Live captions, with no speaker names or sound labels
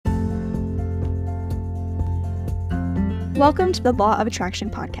Welcome to the Law of Attraction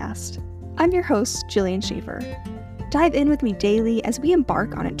podcast. I'm your host, Jillian Schaefer. Dive in with me daily as we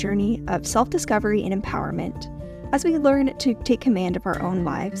embark on a journey of self-discovery and empowerment as we learn to take command of our own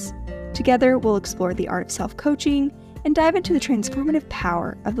lives. Together, we'll explore the art of self-coaching and dive into the transformative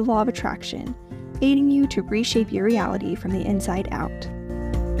power of the Law of Attraction, aiding you to reshape your reality from the inside out.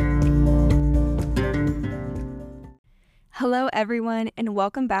 Hello, everyone, and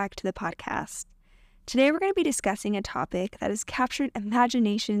welcome back to the podcast. Today, we're going to be discussing a topic that has captured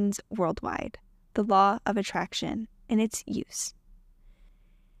imaginations worldwide, the Law of Attraction and its use.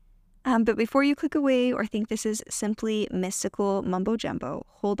 But before you click away or think this is simply mystical mumbo-jumbo,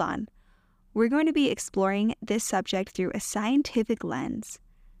 hold on. We're going to be exploring this subject through a scientific lens,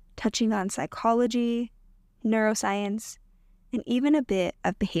 touching on psychology, neuroscience, and even a bit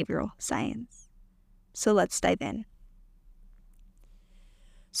of behavioral science. So let's dive in.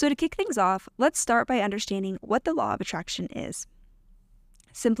 So to kick things off, let's start by understanding what the Law of Attraction is.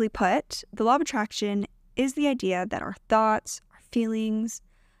 Simply put, the Law of Attraction is the idea that our thoughts, our feelings,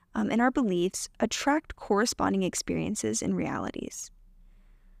 and our beliefs attract corresponding experiences and realities.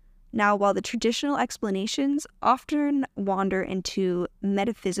 Now, while the traditional explanations often wander into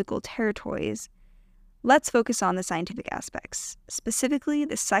metaphysical territories, let's focus on the scientific aspects, specifically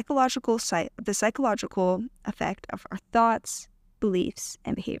the psychological effect of our thoughts, beliefs,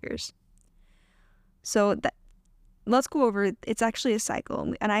 and behaviors. So let's go over, it's actually a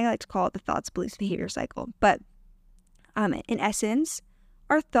cycle, and I like to call it the thoughts, beliefs, behavior cycle. But in essence,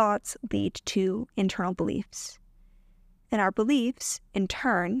 our thoughts lead to internal beliefs, and our beliefs, in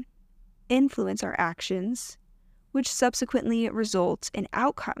turn, influence our actions, which subsequently results in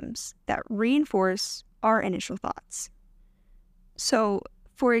outcomes that reinforce our initial thoughts. So,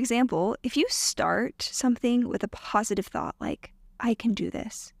 for example, if you start something with a positive thought like, I can do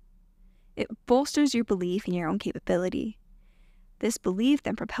this, it bolsters your belief in your own capability. This belief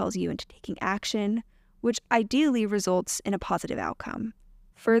then propels you into taking action, which ideally results in a positive outcome,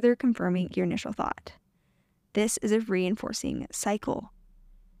 further confirming your initial thought. This is a reinforcing cycle.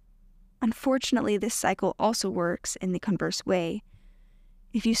 Unfortunately, this cycle also works in the converse way.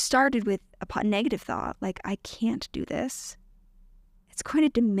 If you started with a negative thought like, I can't do this, it's going to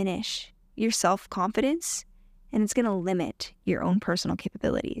diminish your self-confidence and it's going to limit your own personal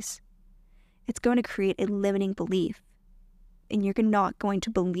capabilities. It's going to create a limiting belief, and you're not going to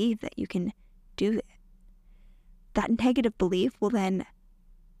believe that you can do it. That negative belief will then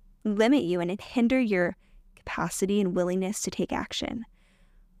limit you and hinder your capacity and willingness to take action,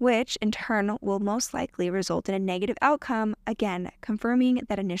 which in turn will most likely result in a negative outcome, again, confirming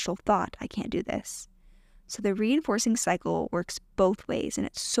that initial thought, I can't do this. So the reinforcing cycle works both ways, and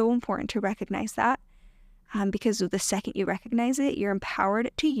it's so important to recognize that. Because the second you recognize it, you're empowered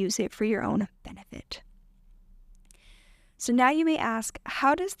to use it for your own benefit. So now you may ask,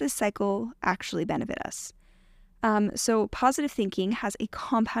 how does this cycle actually benefit us? So positive thinking has a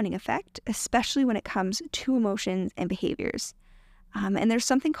compounding effect, especially when it comes to emotions and behaviors. And there's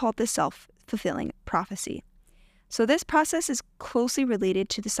something called the self-fulfilling prophecy. So this process is closely related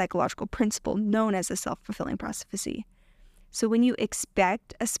to the psychological principle known as the self-fulfilling prophecy. So when you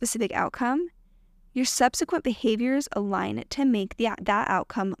expect a specific outcome, your subsequent behaviors align to make that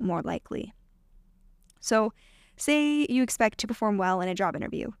outcome more likely. So, say you expect to perform well in a job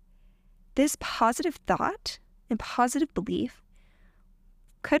interview. This positive thought and positive belief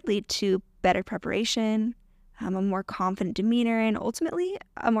could lead to better preparation, a more confident demeanor, and ultimately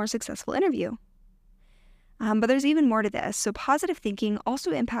a more successful interview. But there's even more to this. So positive thinking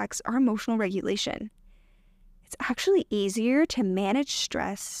also impacts our emotional regulation. It's actually easier to manage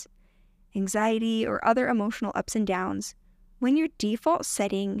stress, anxiety, or other emotional ups and downs when your default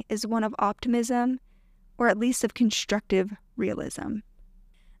setting is one of optimism or at least of constructive realism.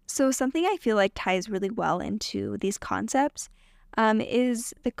 So something I feel like ties really well into these concepts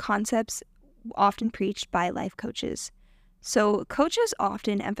is the concepts often preached by life coaches. So coaches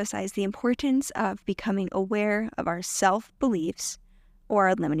often emphasize the importance of becoming aware of our self-beliefs or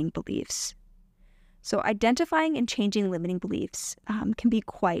our limiting beliefs. So identifying and changing limiting beliefs can be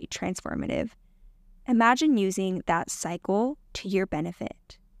quite transformative. Imagine using that cycle to your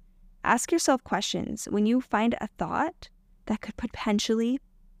benefit. Ask yourself questions when you find a thought that could potentially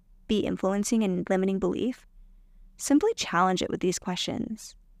be influencing and limiting belief. Simply challenge it with these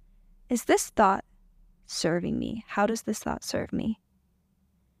questions. Is this thought serving me? How does this thought serve me?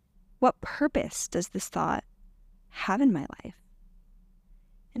 What purpose does this thought have in my life?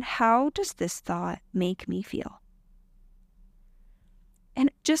 And how does this thought make me feel?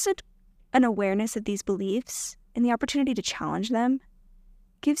 And just an awareness of these beliefs and the opportunity to challenge them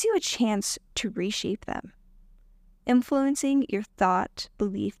gives you a chance to reshape them. influencing your thought,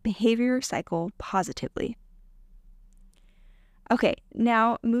 belief, behavior cycle positively. Okay,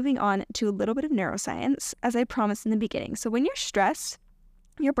 now moving on to a little bit of neuroscience, as I promised in the beginning. So when you're stressed,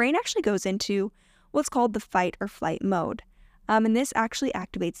 your brain actually goes into what's called the fight or flight mode. And this actually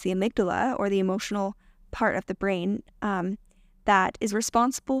activates the amygdala, or the emotional part of the brain that is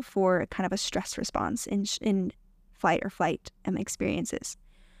responsible for kind of a stress response in fight or flight experiences.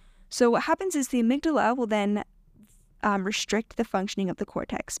 So what happens is the amygdala will then restrict the functioning of the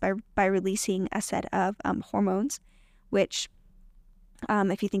cortex by releasing a set of hormones, which,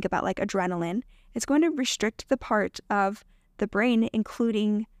 if you think about like adrenaline, it's going to restrict the part of the brain,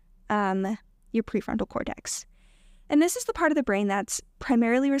 including your prefrontal cortex. And this is the part of the brain that's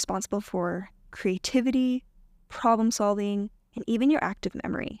primarily responsible for creativity, problem solving, and even your active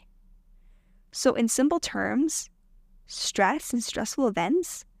memory. So in simple terms, stress and stressful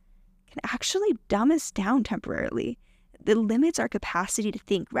events can actually dumb us down temporarily. It limits our capacity to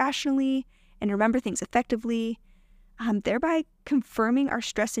think rationally and remember things effectively, thereby confirming our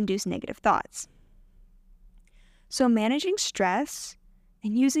stress-induced negative thoughts. So managing stress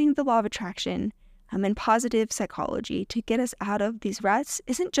and using the law of attraction and positive psychology to get us out of these ruts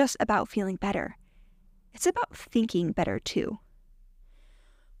isn't just about feeling better. It's about thinking better too.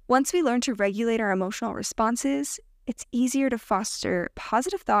 Once we learn to regulate our emotional responses, it's easier to foster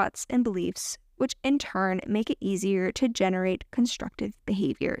positive thoughts and beliefs, which in turn make it easier to generate constructive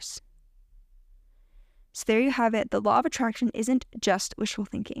behaviors. So there you have it. The law of attraction isn't just wishful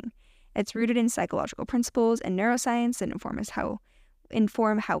thinking. It's rooted in psychological principles and neuroscience that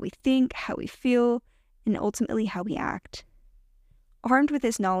inform how we think, how we feel, and ultimately how we act. Armed with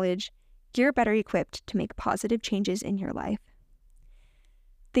this knowledge, you're better equipped to make positive changes in your life.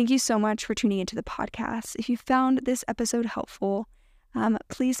 Thank you so much for tuning into the podcast. If you found this episode helpful,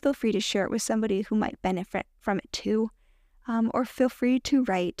 please feel free to share it with somebody who might benefit from it too, or feel free to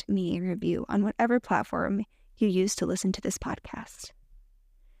write me a review on whatever platform you use to listen to this podcast.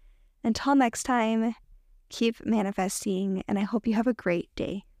 Until next time, keep manifesting, and I hope you have a great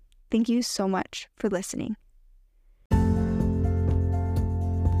day. Thank you so much for listening.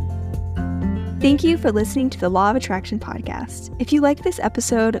 Thank you for listening to the Law of Attraction podcast. If you like this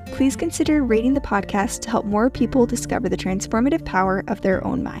episode, please consider rating the podcast to help more people discover the transformative power of their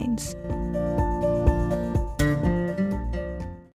own minds.